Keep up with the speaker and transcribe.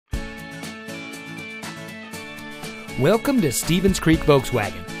Welcome to Stevens Creek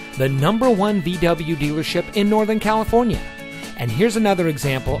Volkswagen, the #1 VW dealership in Northern California. And here's another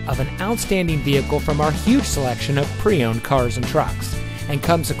example of an outstanding vehicle from our huge selection of pre-owned cars and trucks. And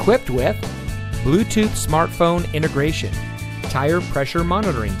comes equipped with Bluetooth smartphone integration, tire pressure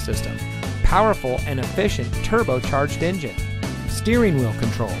monitoring system, powerful and efficient turbocharged engine, steering wheel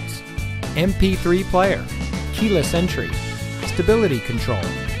controls, MP3 player, keyless entry, stability control,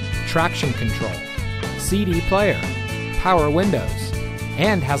 traction control, CD player, power windows,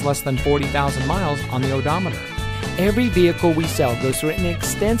 and has less than 40,000 miles on the odometer. Every vehicle we sell goes through an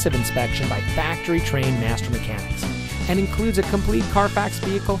extensive inspection by factory-trained master mechanics and includes a complete Carfax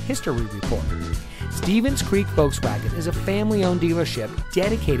vehicle history report. Stevens Creek Volkswagen is a family-owned dealership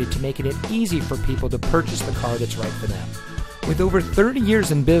dedicated to making it easy for people to purchase the car that's right for them. With over 30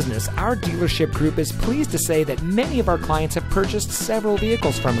 years in business, our dealership group is pleased to say that many of our clients have purchased several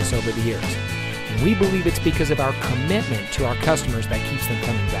vehicles from us over the years. And we believe it's because of our commitment to our customers that keeps them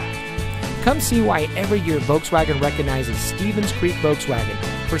coming back. Come see why every year Volkswagen recognizes Stevens Creek Volkswagen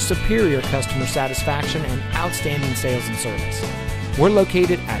for superior customer satisfaction and outstanding sales and service. We're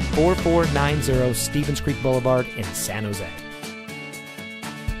located at 4490 Stevens Creek Boulevard in San Jose.